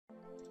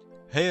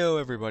Heyo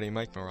everybody,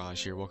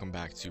 MykeMirage here, welcome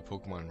back to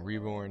Pokemon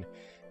Reborn.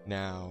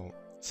 Now,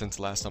 since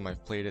last time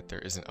I've played it, there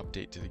is an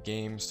update to the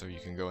game, so you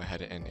can go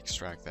ahead and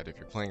extract that if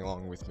you're playing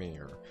along with me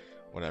or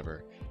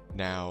whatever.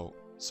 Now,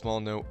 small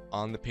note,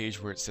 on the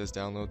page where it says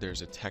download,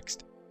 there's a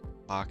text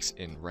box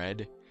in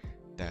red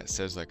that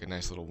says like a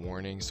nice little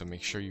warning, so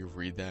make sure you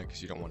read that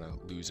because you don't want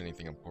to lose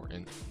anything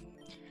important.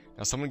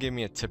 Now, someone gave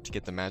me a tip to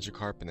get the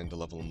Magikarp and then to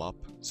level them up,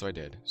 so I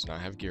did. So now I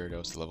have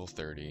Gyarados level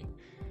 30.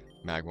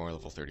 Magmar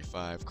level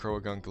 35,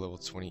 Croagunk level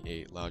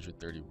 28, Loudred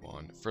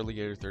 31,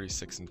 Feraligatr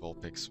 36, and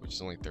Vulpix, which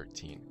is only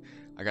 13.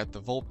 I got the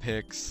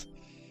Vulpix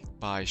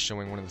by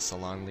showing one of the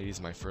salon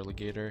ladies my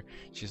Feraligatr.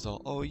 She's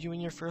all, oh, you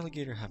and your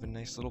Feraligatr have a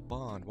nice little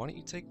bond. Why don't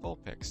you take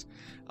Vulpix?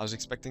 I was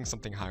expecting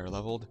something higher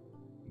leveled,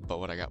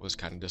 but what I got was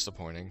kind of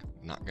disappointing,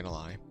 not gonna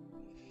lie.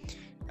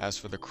 As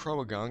for the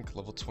Croagunk,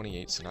 level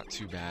 28, so not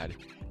too bad.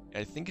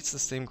 I think it's the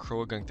same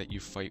Croagunk that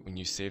you fight when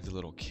you save the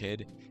little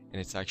kid,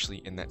 and it's actually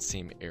in that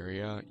same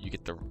area. You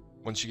get the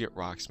once you get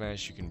Rock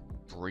Smash, you can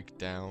break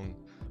down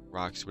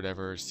rocks,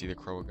 whatever, see the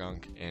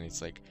Croagunk, and it's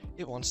like,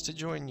 it wants to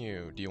join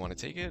you. Do you want to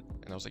take it?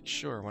 And I was like,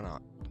 sure, why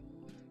not?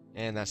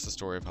 And that's the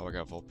story of how I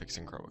got Vulpix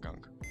and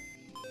Croagunk.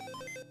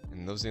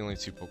 And those are the only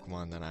two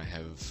Pokemon that I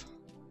have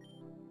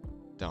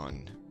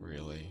done,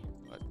 really.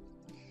 But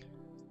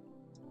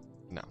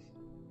no.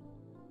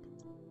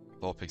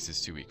 Vulpix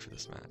is too weak for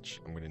this match.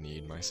 I'm going to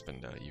need my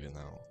Spinda, even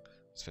though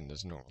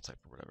Spinda's normal type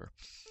or whatever.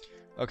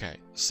 Okay,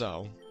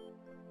 so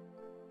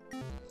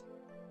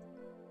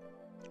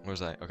where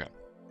was I? Okay.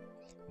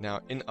 Now,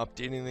 in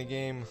updating the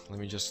game, let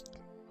me just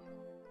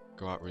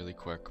go out really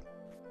quick.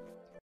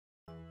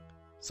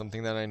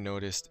 Something that I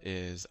noticed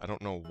is, I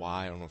don't know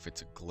why, I don't know if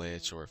it's a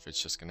glitch or if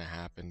it's just gonna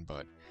happen,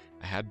 but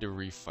I had to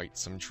refight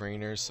some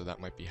trainers, so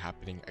that might be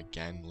happening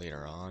again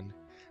later on.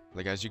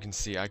 Like, as you can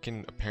see, I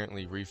can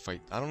apparently refight,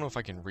 I don't know if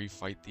I can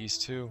refight these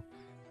two,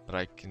 but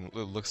I can, it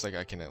looks like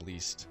I can at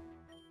least,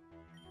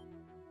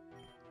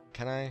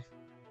 can I?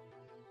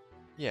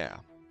 Yeah.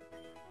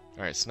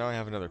 Alright, so now I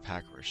have another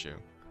Packer issue.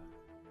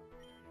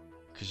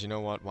 Because you know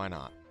what, why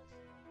not?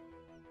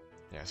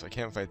 Yeah, so I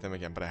can't fight them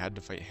again, but I had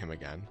to fight him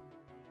again.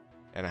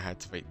 And I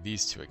had to fight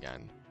these two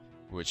again.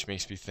 Which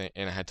makes me think,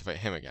 and I had to fight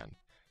him again.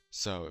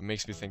 So it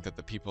makes me think that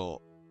the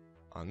people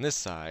on this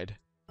side,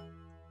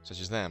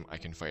 such as them, I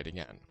can fight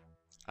again.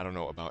 I don't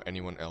know about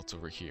anyone else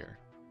over here.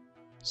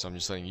 So I'm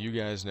just letting you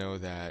guys know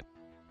that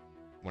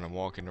when I'm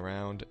walking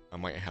around, I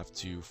might have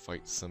to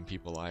fight some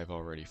people I've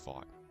already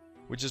fought.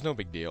 Which is no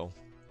big deal.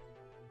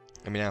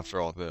 I mean, after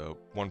all, the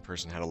one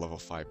person had a level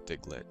 5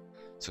 Diglett,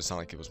 so it's not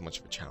like it was much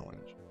of a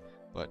challenge.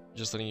 But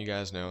just letting you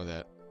guys know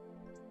that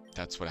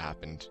that's what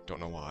happened. Don't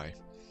know why.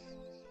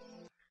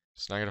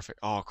 So now I gotta fight.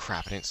 Oh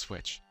crap! I didn't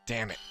switch.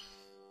 Damn it!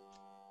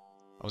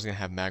 I was gonna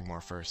have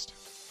Magmar first.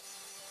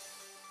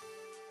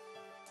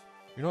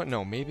 You know what?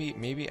 No,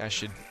 maybe I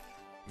should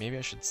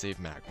save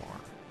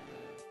Magmar,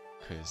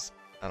 cause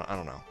I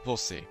don't know. We'll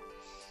see.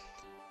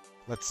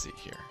 Let's see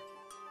here.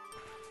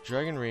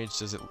 Dragon Rage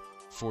does it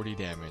 40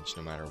 damage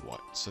no matter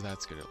what, so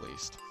that's good at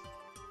least.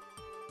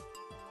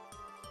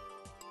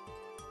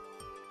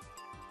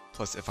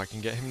 Plus, if I can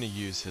get him to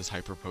use his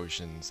Hyper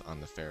Potions on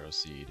the Pharaoh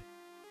Seed,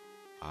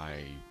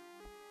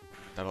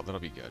 that'll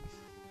be good.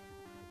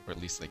 Or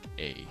at least like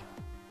A.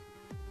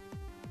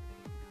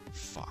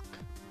 Fuck.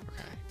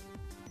 Okay.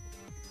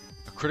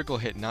 A critical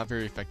hit, not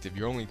very effective.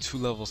 You're only 2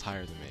 levels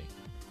higher than me.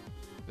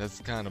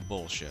 That's kind of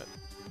bullshit.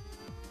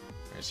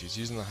 Alright, so he's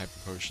using the Hyper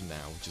Potion now,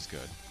 which is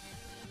good.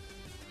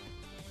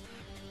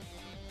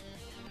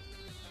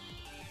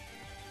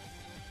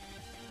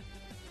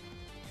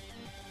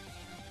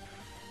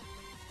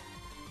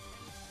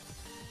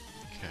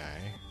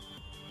 Okay.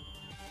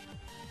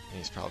 And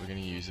he's probably gonna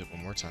use it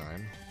one more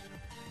time.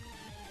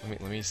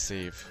 Let me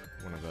save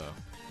one of the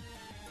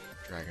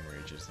Dragon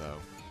Rages though.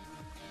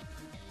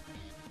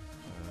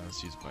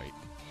 Let's use Bite.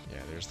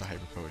 Yeah, there's the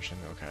Hyper Potion.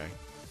 Okay.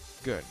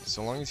 Good.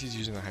 So long as he's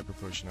using the Hyper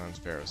Potion on his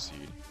Pharaoh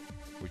Seed,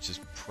 which is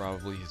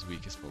probably his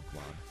weakest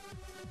Pokemon.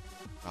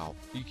 Oh,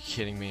 are you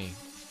kidding me?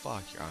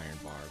 Fuck your Iron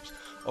Barbs.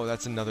 Oh,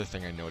 that's another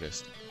thing I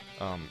noticed.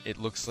 It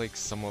looks like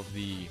some of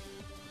the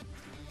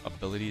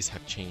abilities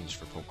have changed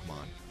for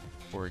Pokemon.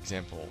 For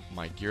example,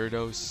 my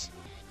Gyarados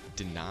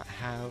did not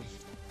have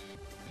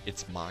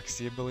its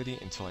Moxie ability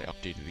until I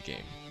updated the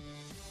game.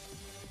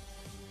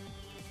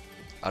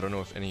 I don't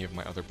know if any of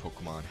my other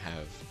Pokemon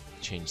have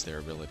changed their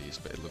abilities,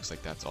 but it looks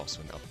like that's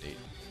also an update.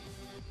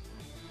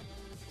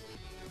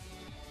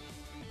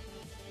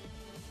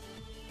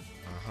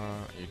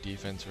 Your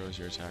defense rose,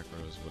 your attack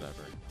rose,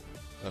 whatever.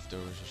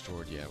 Leftovers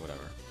restored, yeah,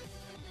 whatever.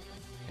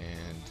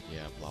 And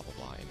yeah, blah blah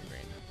blah,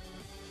 ingrain.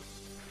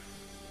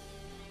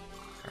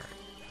 Alright,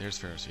 there's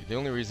Pharaoh Seed. The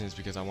only reason is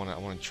because I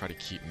wanna try to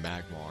keep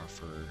Magmar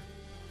for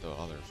the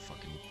other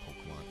fucking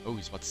Pokemon. Oh,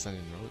 he's about to send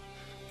in Road.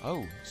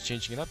 Oh, he's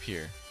changing it up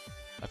here.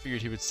 I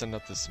figured he would send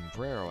up the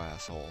Sombrero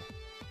asshole.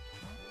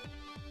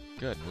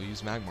 Good, we'll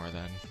use Magmar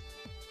then.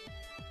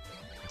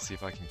 Let's see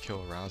if I can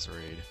kill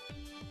Roserade.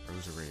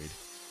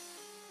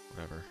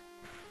 Whatever.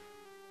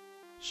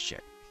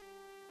 Shit.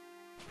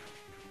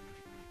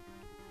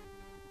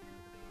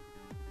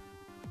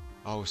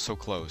 Oh, so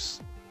close.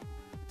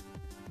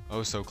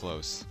 Oh, so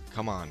close.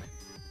 Come on.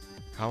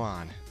 Come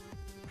on.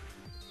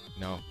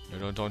 No.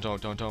 No, don't.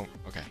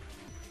 Okay.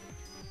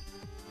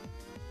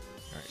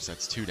 Alright, so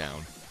that's 2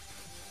 down.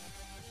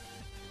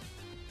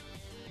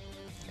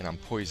 And I'm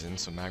poisoned,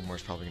 so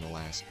Magmar's probably gonna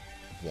last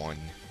 1.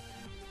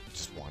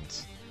 Just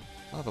once.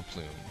 Lava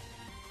Plume.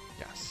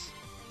 Yes.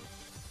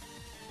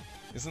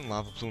 Isn't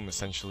Lava Plume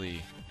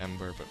essentially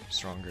Ember, but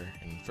stronger?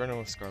 Inferno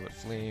of Scarlet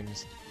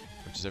Flames,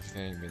 which is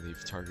everything, may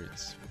leave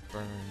targets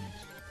burned.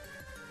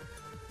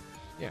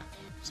 Yeah,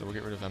 so we'll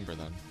get rid of Ember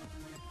then.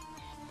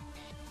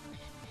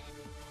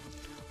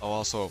 Oh,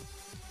 also,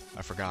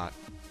 I forgot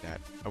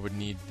that I would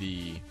need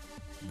the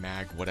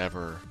mag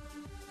whatever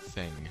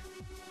thing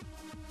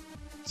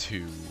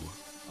to,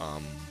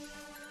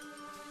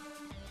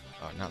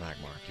 not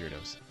Magmar,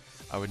 Gyarados.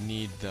 I would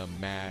need the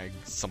mag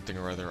something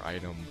or other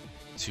item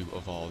to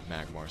evolve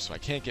Magmar, so I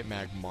can't get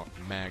Mag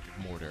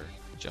Mortar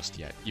just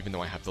yet, even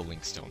though I have the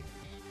Link Stone.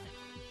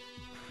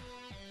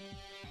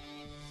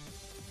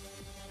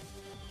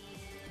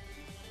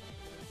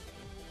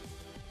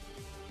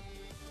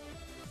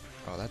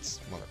 Oh, that's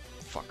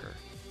motherfucker.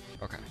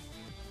 Okay.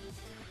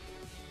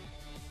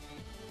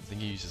 I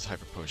think he uses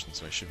Hyper Potion,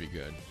 so I should be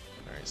good.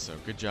 Alright, so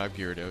good job,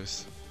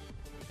 Gyarados.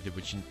 I did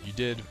what you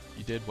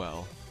did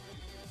well.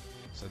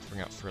 So let's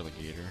bring out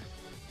Feraligatr.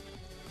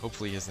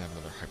 Hopefully he doesn't have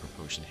another Hyper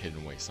Potion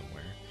hidden away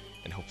somewhere.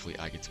 And hopefully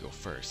I get to go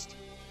first.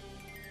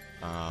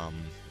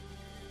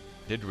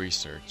 Did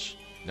research.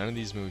 None of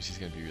these moves he's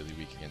going to be really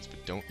weak against,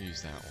 but don't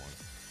use that one.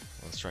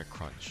 Let's try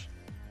Crunch.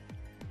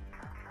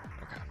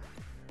 Okay.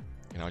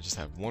 And I'll just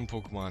have 1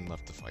 Pokemon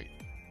left to fight.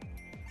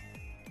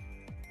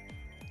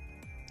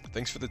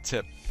 Thanks for the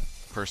tip,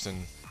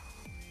 person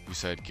who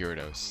said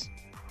Gyarados.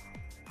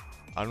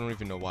 I don't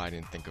even know why I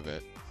didn't think of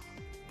it.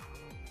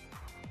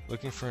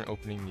 Looking for an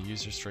opening, the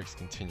user strikes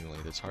continually.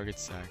 The target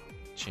stack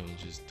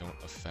changes don't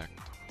affect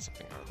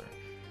something or other.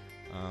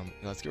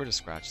 Let's get rid of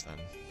Scratch then.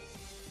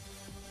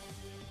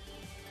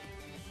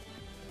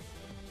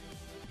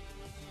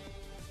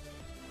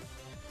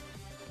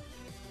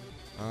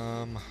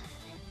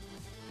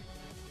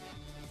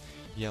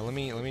 Yeah, let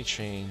me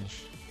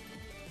change.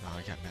 Oh,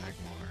 I got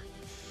Magmar.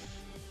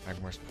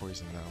 Magmar's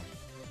poison though.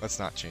 Let's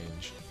not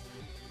change.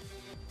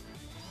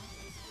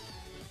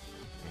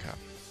 Okay.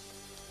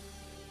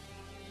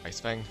 Ice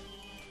Fang.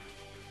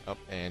 Oh,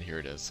 and here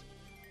it is.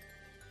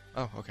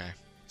 Oh, okay.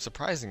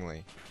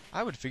 Surprisingly,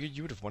 I would figure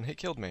you would have one-hit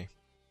killed me.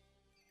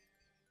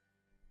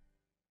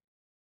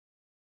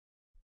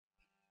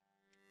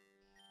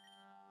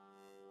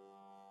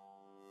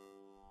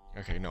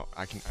 Okay, no,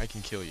 I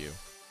can kill you.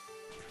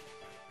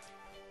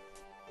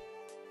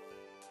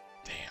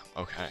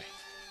 Damn, okay.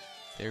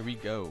 There we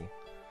go.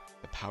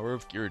 The power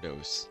of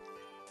Gyarados.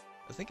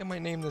 I think I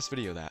might name this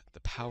video that. The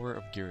power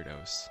of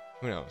Gyarados.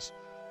 Who knows?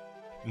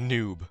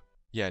 Noob.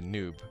 Yeah,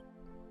 noob.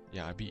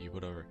 Yeah, I beat you,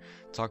 whatever.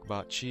 Talk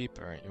about cheap.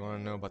 Alright, you want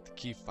to know about the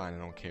key? Fine, I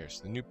don't care.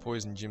 So the new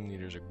poison gym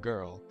leader is a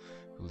girl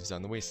who lives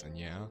down the wasteland,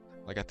 yeah?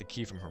 Well, I got the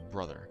key from her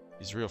brother.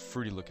 He's a real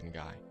fruity looking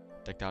guy.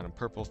 Decked out in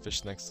purple,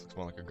 fish necks, looks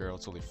more like a girl,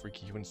 totally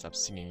freaky. He wouldn't stop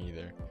singing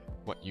either.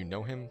 What, you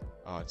know him?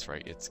 Oh, that's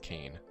right, it's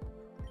Kane.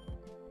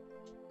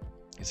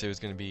 He said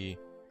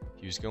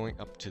he was going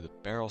up to the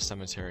Barrel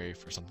Cemetery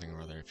for something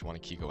or other. If you want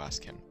a key, go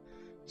ask him.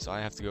 So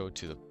I have to go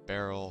to the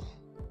Barrel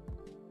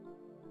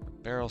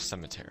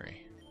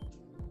Cemetery.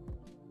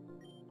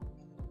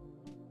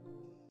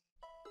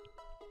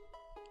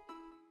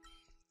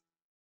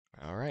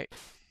 Alright.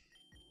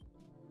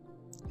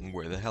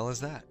 Where the hell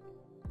is that?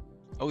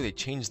 Oh, they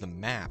changed the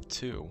map,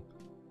 too.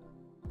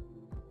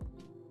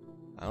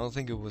 I don't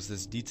think it was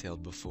this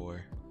detailed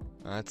before.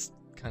 That's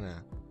kind of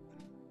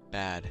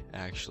bad,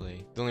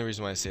 actually. The only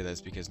reason why I say that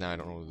is because now I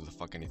don't know who the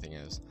fuck anything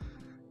is.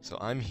 So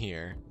I'm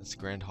here. That's the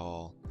Grand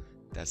Hall.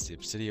 That's the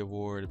Obsidia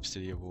Ward,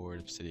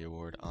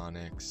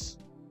 Onyx,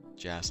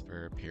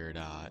 Jasper,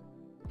 Peridot.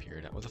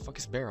 What the fuck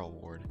is Barrel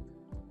Ward?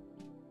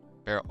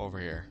 Barrel over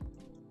here.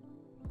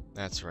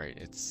 That's right.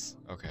 It's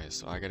okay.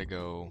 So I gotta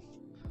go.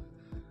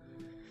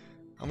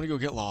 I'm gonna go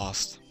get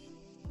lost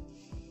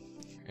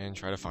and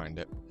try to find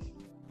it.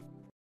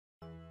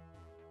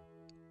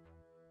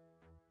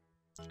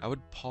 I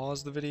would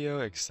pause the video,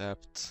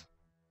 except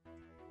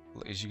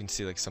as you can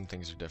see, like, some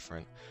things are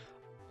different.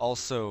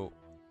 Also,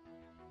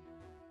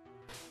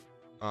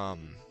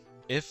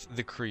 if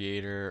the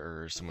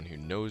creator or someone who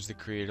knows the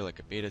creator, like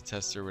a beta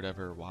tester or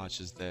whatever,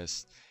 watches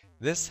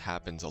this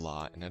happens a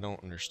lot, and I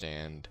don't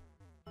understand.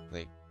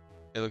 Like,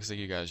 it looks like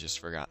you guys just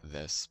forgot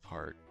this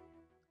part.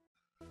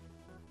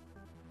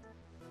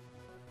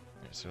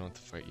 So I don't have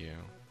to fight you.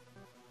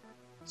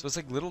 So it's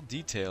like little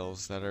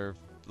details that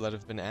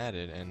have been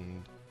added,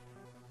 and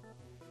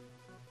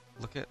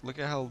look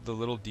at how the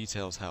little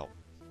details help.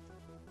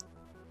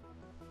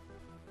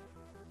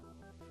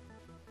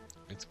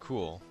 It's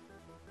cool.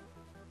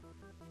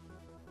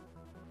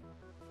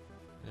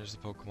 There's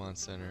the Pokemon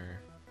Center.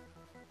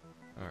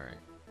 Alright.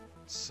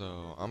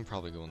 So I'm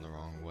probably going the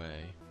wrong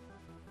way.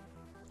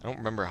 I don't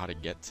remember how to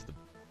get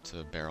to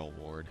the Barrel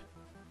Ward.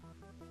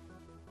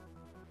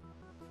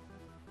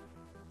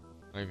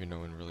 I don't even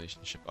know in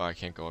relationship. Oh, I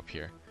can't go up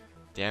here.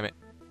 Damn it.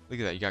 Look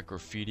at that. You got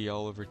graffiti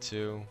all over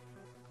too.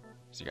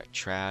 So you got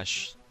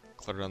trash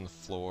cluttered on the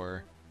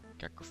floor.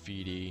 Got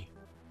graffiti.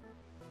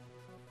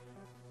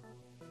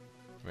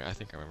 Wait, I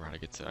think I remember how to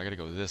get to. I gotta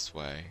go this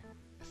way,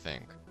 I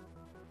think.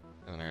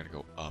 And then I gotta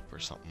go up or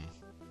something.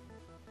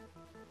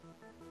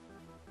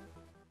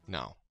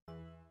 No.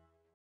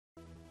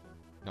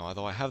 No,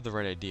 although I have the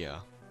right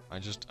idea. I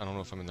don't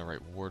know if I'm in the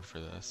right ward for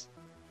this.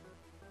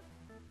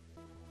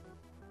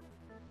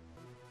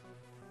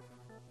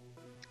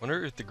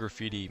 Wonder if the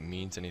graffiti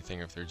means anything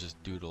or if they're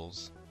just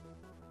doodles.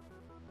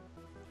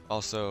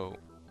 Also,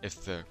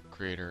 if the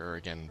creator or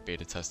again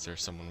beta tester,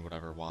 someone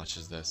whatever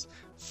watches this,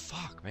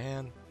 fuck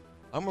man,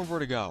 I don't remember where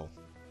to go.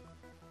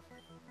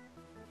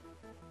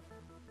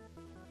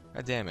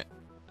 God damn it!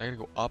 I gotta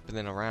go up and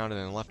then around and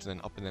then left and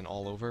then up and then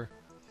all over.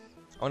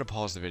 I'm gonna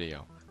pause the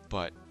video,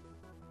 but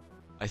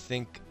I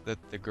think that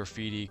the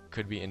graffiti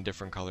could be in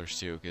different colors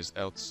too, because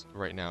else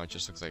right now it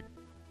just looks like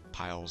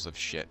piles of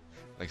shit.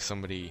 Like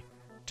somebody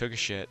took a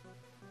shit,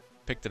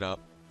 picked it up,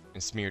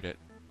 and smeared it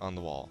on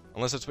the wall.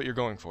 Unless that's what you're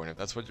going for, and if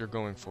that's what you're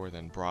going for,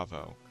 then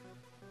bravo.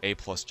 A+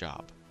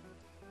 job.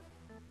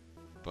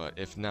 But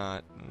if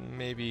not,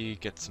 maybe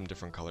get some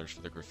different colors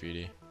for the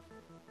graffiti.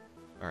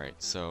 Alright,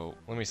 so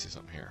let me see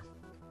something here.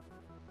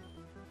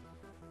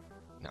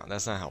 No,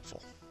 that's not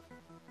helpful.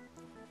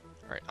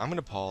 Alright, I'm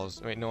gonna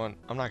pause. Wait, no,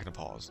 I'm not gonna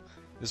pause.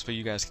 This way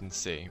you guys can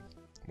see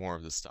more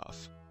of the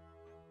stuff.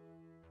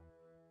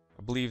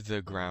 I believe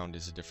the ground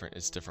is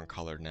different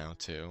colored now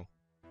too.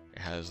 It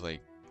has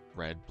like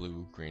red,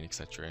 blue, green,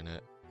 etc. in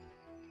it.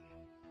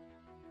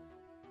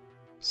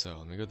 So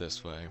let me go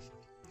this way.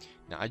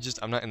 Now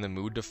I'm not in the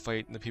mood to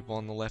fight the people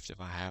on the left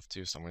if I have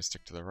to, so I'm gonna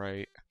stick to the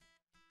right.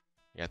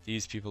 You got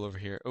these people over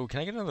here. Oh, can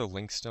I get another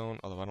link stone?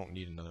 Although I don't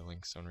need another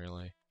link stone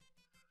really.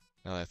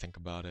 Now that I think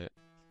about it.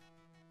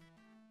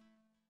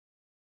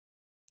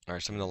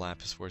 Alright, some of the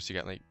lapis forests you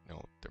got like,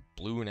 they're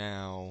blue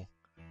now.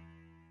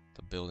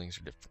 The buildings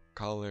are different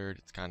colored.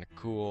 It's kind of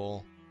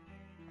cool.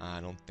 I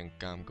don't think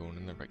I'm going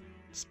in the right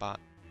spot.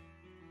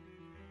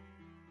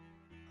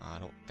 I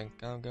don't think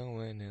I'm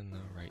going in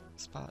the right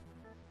spot.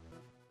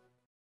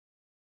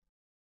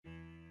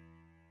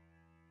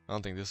 I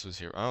don't think this was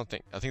here. I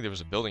think there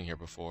was a building here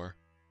before.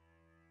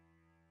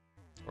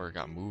 Or it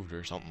got moved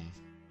or something.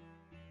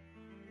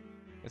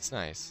 It's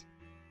nice.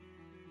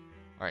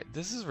 Alright,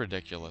 this is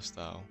ridiculous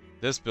though.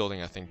 This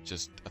building I think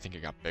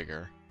it got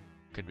bigger.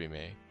 Could be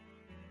me.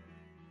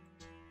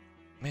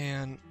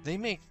 Man,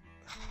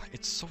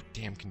 it's so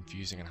damn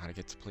confusing on how to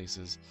get to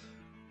places.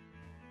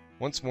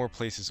 Once more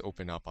places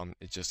open up,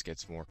 it just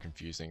gets more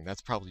confusing.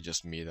 That's probably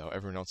just me though.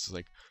 Everyone else is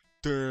like,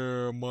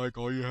 damn, Mike,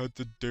 all you had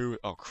to do...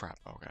 Oh crap,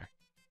 okay.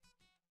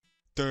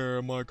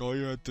 Damn, Mike, all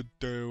you had to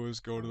do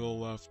is go to the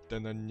left,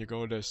 and then you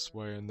go this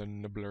way, and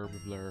then the blur, blur,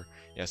 blur.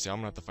 Yeah, see, I'm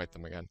gonna have to fight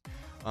them again.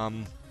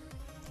 I'm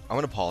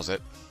gonna pause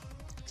it,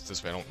 because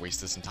this way I don't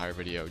waste this entire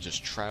video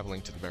just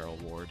traveling to the barrel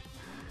ward.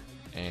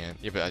 And,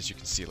 yeah, but as you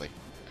can see, like,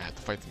 I had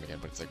to fight them again,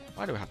 but it's like,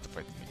 why do I have to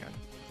fight them again?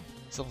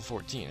 It's level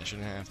 14, I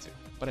shouldn't have to,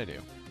 but I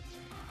do.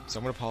 So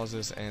I'm gonna pause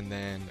this, and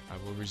then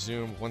I will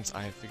resume once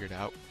I have figured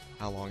out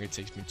how long it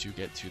takes me to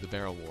get to the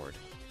barrel ward,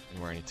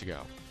 and where I need to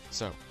go.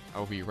 So, I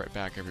will be right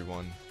back,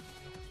 everyone.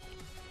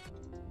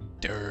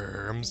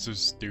 Durr, I'm so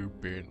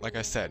stupid. Like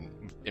I said,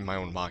 in my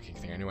own mocking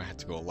thing, I knew I had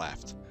to go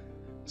left.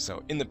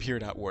 So, in the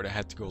Peered Out ward, I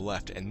had to go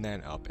left, and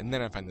then up, and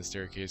then I find the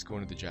staircase, go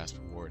into the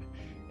Jasper ward,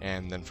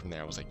 and then from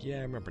there I was like, yeah,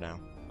 I remember now.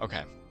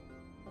 Okay.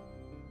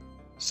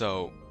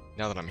 So,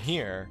 now that I'm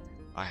here,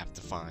 I have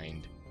to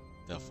find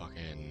the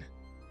fucking...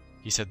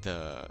 He said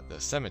the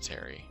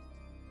cemetery.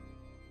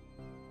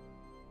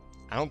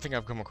 I don't think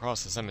I've come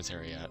across the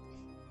cemetery yet.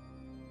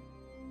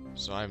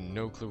 So I have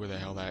no clue where the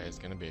hell that is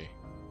gonna be.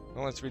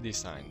 Well, let's read these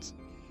signs.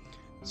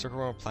 Circle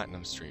around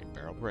Platinum Street,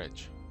 Barrel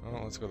Bridge.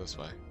 Oh, let's go this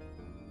way.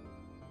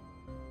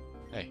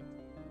 Hey.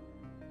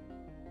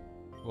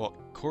 Well,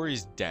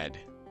 Corey's dead.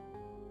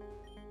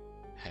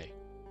 Hey.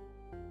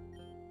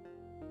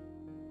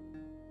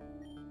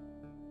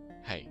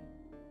 Hey.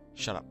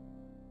 Shut up.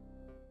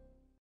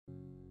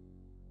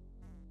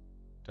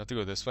 Do I have to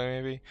go this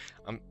way, maybe?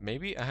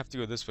 Maybe I have to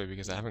go this way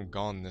because I haven't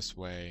gone this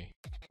way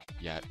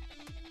yet.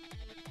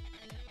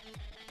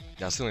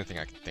 That's the only thing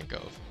I can think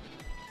of.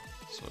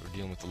 So we're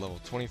dealing with the level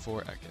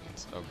 24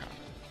 Ekans. Okay.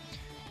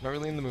 Not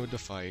really in the mood to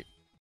fight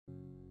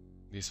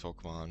these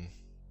Pokemon.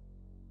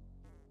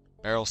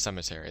 Barrel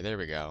Cemetery. There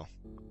we go.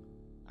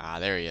 Ah,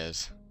 there he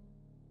is.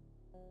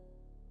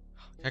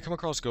 Can I come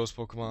across ghost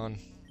Pokemon?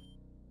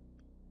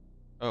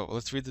 Oh,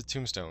 let's read the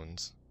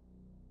tombstones.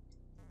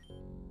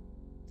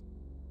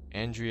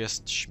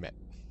 Andreas Schmidt.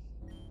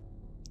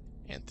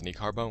 Anthony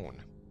Carbone.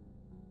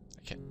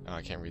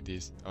 I can't read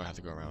these. Oh, I have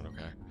to go around,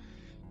 okay.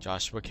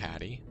 Joshua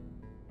Caddy.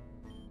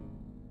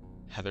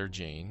 Heather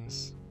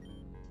Janes.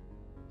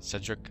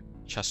 Cedric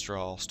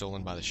Chestrall,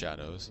 Stolen by the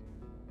Shadows.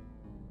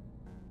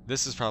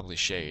 This is probably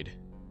Shade.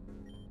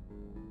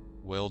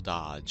 Will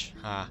Dodge.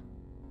 Ha.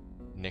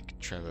 Nick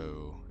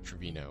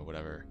Trevino,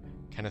 whatever.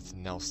 Kenneth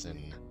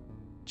Nelson.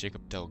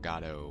 Jacob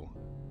Delgado.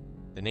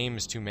 The name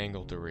is too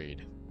mangled to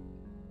read.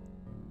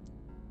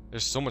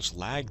 There's so much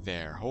lag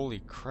there. Holy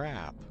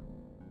crap.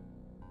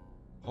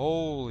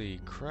 Holy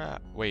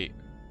crap. Wait.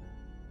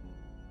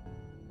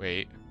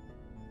 Wait.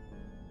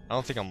 I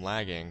don't think I'm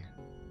lagging.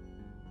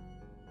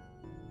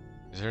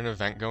 Is there an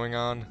event going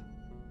on?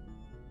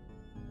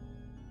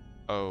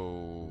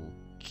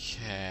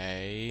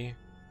 Okay.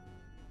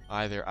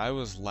 Either I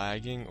was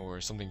lagging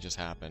or something just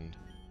happened.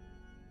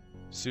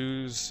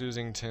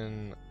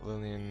 Susington,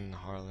 Lillian,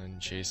 Harlan,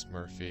 Chase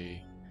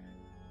Murphy,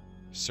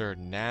 Sir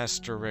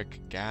Nasteric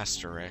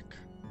Gasteric,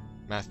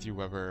 Matthew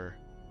Weber,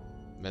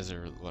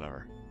 Mezer,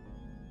 whatever.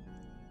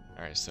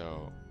 Alright,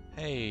 so,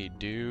 hey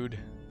dude,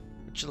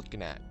 what you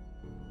looking at?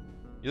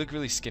 You look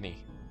really skinny.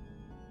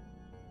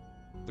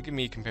 Look at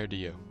me compared to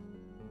you.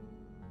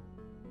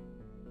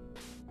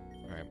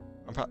 Alright,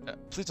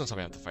 please don't tell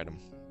me I have to fight him.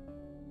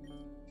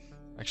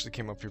 I actually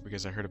came up here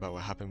because I heard about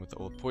what happened with the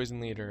old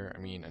poison leader.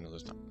 I mean, I know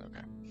there's not.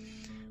 Okay.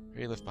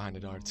 Ray left behind a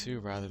daughter too,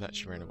 rather that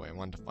she ran away. I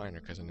wanted to find her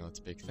because I know it's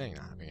a big thing,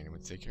 not having anyone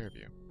to take care of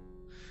you.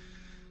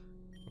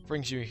 What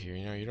brings you here?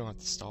 You know, you don't have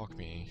to stalk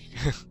me.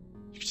 You can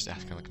just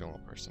ask me like a normal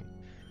person.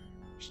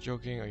 Just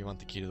joking. Oh, you want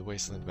the key to the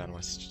wasteland? About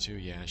my sister too?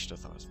 Yeah, I should have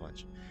thought as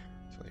much.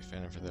 Totally a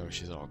fan of her though.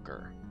 She's all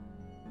grr.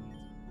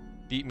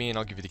 Beat me and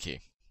I'll give you the key.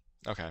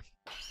 Okay.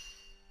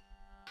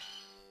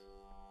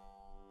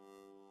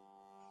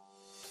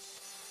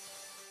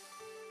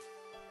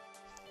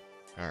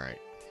 Alright.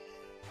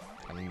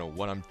 I don't know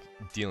what I'm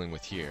dealing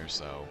with here,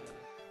 so...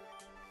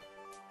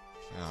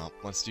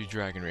 let's do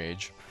Dragon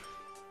Rage.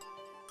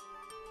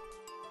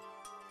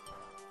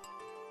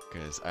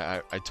 Because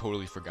I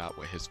totally forgot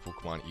what his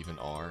Pokemon even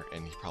are,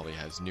 and he probably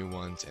has new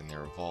ones, and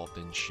they're evolved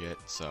and shit,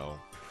 so...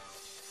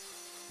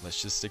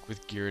 Let's just stick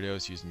with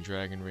Gyarados using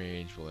Dragon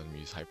Rage, we'll let him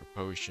use Hyper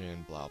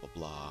Potion, blah blah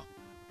blah.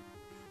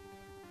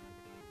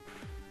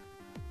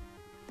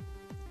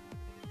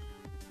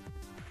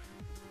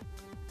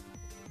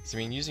 I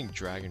mean, using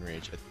Dragon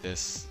Rage at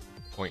this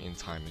point in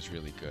time is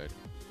really good.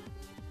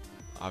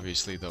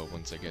 Obviously, though,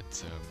 once I get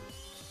to,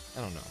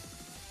 I don't know,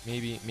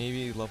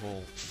 maybe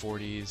level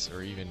 40s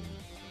or even,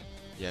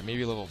 yeah,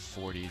 maybe level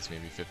 40s,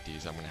 maybe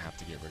 50s, I'm gonna have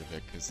to get rid of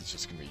it because it's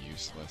just gonna be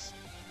useless.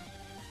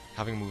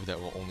 Having a move that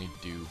will only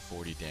do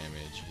 40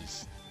 damage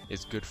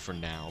is good for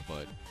now,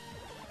 but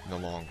in the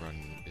long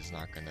run is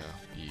not gonna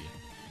be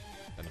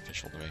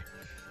beneficial to me.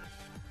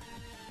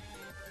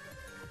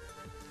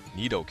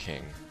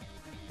 Nidoking.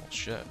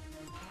 Shit.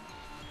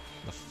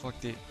 The fuck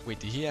did... Wait,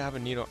 did he have a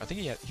Nido... I think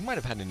he might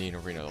have had a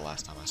Nidorino the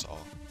last time I saw.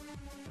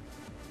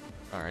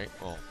 Alright,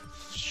 well,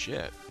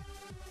 shit.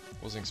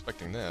 Wasn't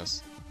expecting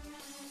this.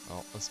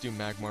 Well, let's do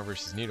Magmar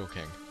versus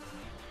Nidoking.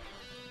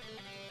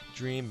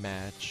 Dream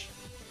match.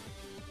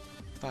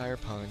 Fire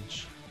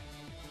punch.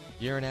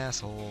 You're an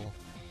asshole.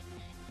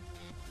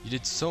 You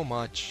did so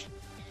much.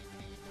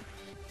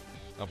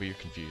 Oh, but you're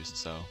confused,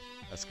 so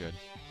that's good.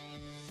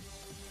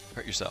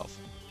 Hurt yourself.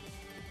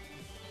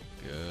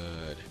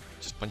 Good.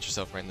 Just punch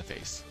yourself right in the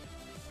face.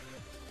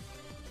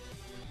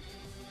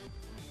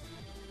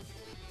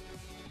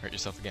 Hurt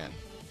yourself again.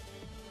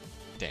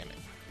 Damn it.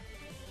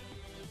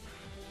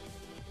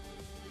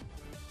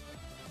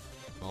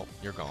 Well,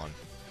 you're gone.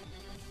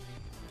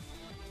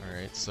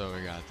 Alright, so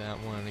I got that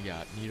one. I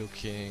got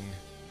Nidoking.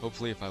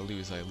 Hopefully if I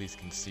lose, I at least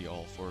can see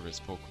all 4 of his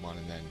Pokemon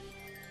and then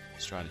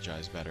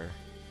strategize better.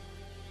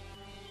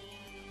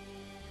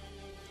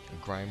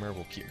 And Grimer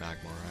will keep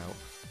Magmar out.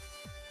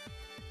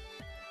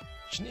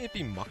 Shouldn't it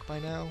be Muck by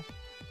now?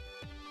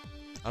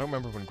 I don't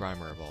remember when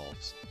Grimer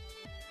evolves.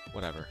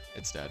 Whatever,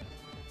 it's dead.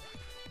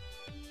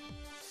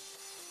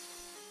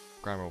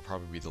 Grimer will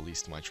probably be the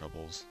least of my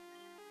troubles.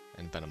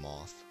 And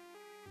Venomoth.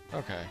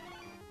 Okay.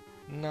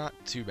 Not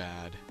too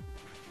bad.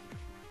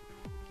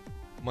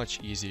 Much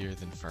easier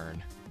than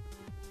Fern.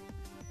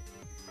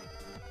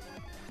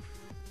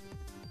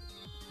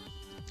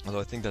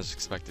 Although I think that's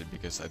expected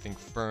because I think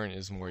Fern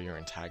is more your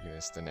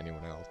antagonist than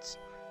anyone else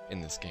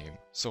in this game.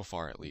 So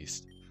far at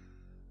least.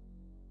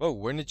 Whoa,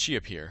 when did she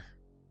appear?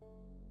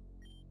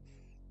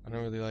 I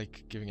don't really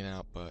like giving it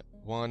out, but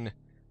one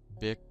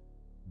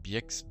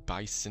Bix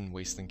Bison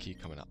Wasteland Key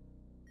coming up.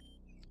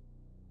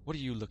 What are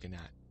you looking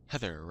at?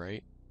 Heather,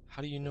 right?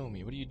 How do you know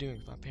me? What are you doing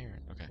with my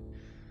parent? Okay.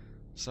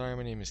 Sorry,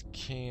 my name is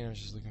Kane. I was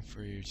just looking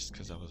for you just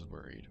because I was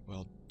worried.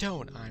 Well,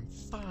 don't. I'm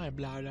fine.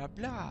 Blah, blah,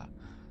 blah.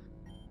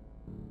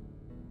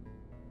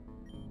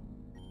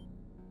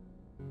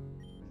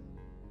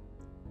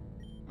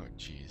 Oh,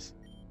 jeez.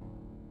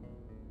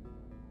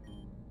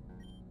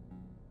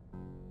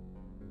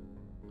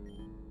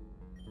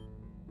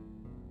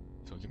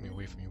 So get me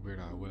away from you,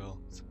 weirdo. I will.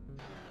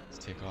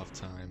 Let's take off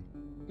time.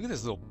 Look at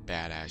this little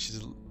badass.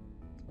 She's...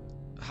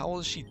 How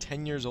old is she?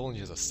 10 years old and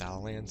she has a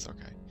Salamence?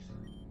 Okay.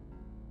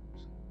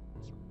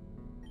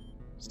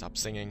 Stop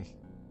singing.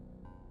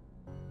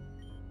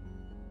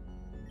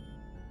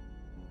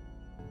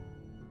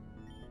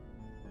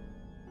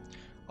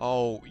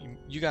 Oh,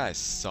 you guys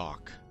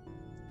suck.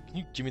 Can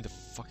you give me the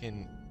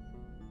fucking...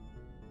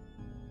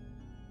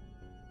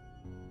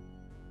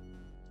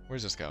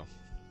 Where's this go?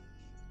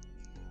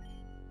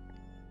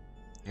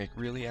 Like,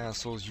 really,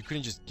 assholes? You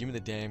couldn't just give me the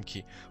damn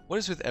key. What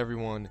is with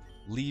everyone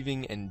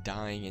leaving and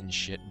dying and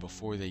shit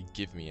before they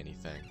give me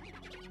anything?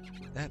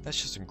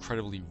 That's just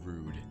incredibly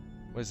rude.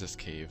 What is this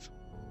cave?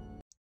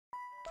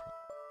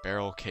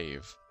 Barrel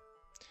cave.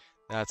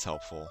 That's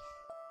helpful.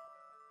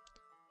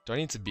 Do I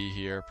need to be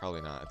here?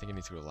 Probably not. I think I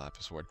need to go to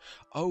Lapis Ward.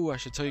 Oh, I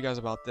should tell you guys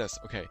about this.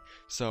 Okay,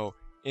 so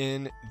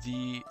in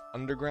the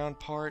underground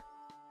part,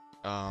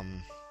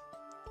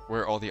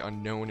 where all the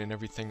unknown and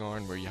everything are,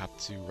 and where you have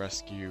to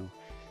rescue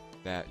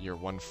your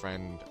one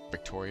friend,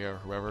 Victoria or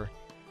whoever,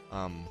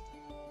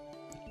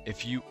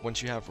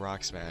 once you have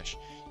Rock Smash,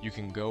 you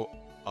can go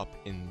up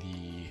in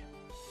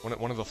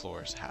one of the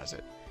floors has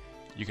it.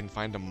 You can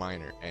find a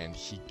miner, and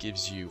he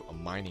gives you a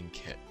mining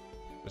kit,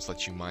 which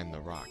lets you mine the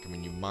rock. And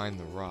when you mine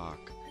the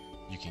rock,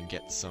 you can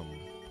get some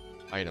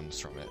items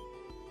from it.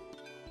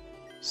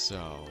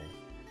 So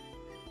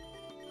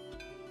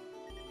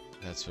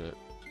that's what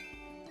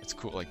it's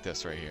cool, like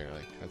this right here.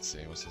 Like, let's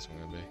see, what's this one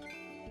gonna be?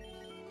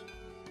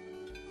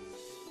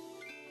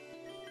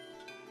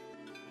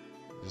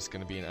 Is this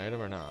gonna be an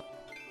item or not?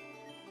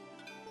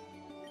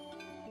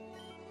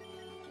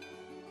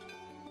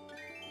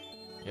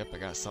 Yep, I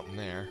got something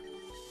there.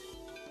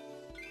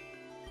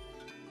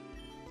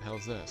 What the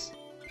hell's this?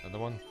 Another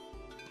one?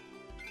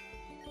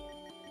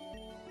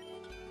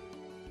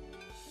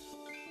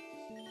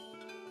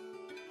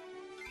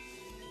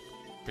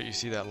 But you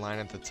see that line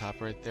at the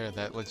top right there?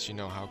 That lets you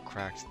know how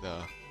cracked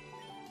the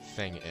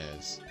thing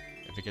is.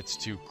 If it gets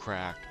too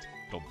cracked,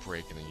 it'll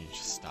break and then you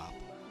just stop.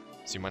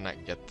 So you might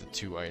not get the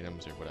 2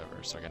 items or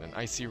whatever. So I got an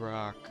icy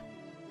rock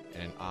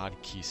and an odd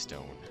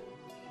keystone.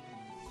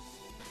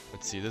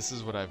 Let's see, this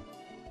is what I've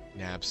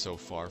nabbed so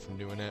far from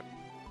doing it.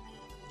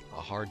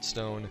 A hard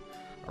stone,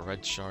 a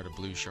red shard, a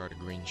blue shard, a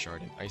green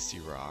shard, an icy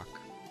rock,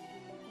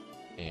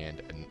 and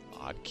an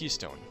odd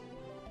keystone.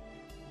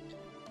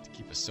 To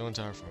keep a stone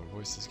tower from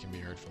voices can be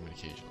heard from it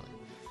occasionally.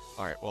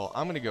 Alright, well,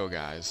 I'm gonna go,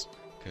 guys,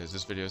 because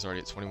this video is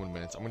already at 21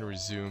 minutes. I'm gonna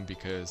resume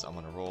because I'm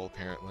on a roll,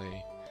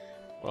 apparently.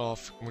 Well,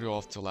 I'm gonna go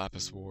off to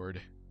Lapis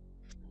Ward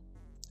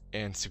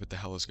and see what the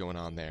hell is going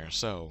on there.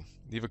 So,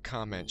 leave a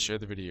comment, share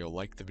the video,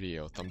 like the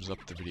video, thumbs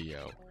up the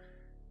video.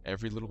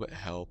 Every little bit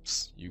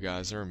helps. You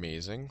guys are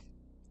amazing,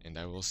 and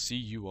I will see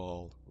you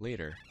all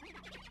later.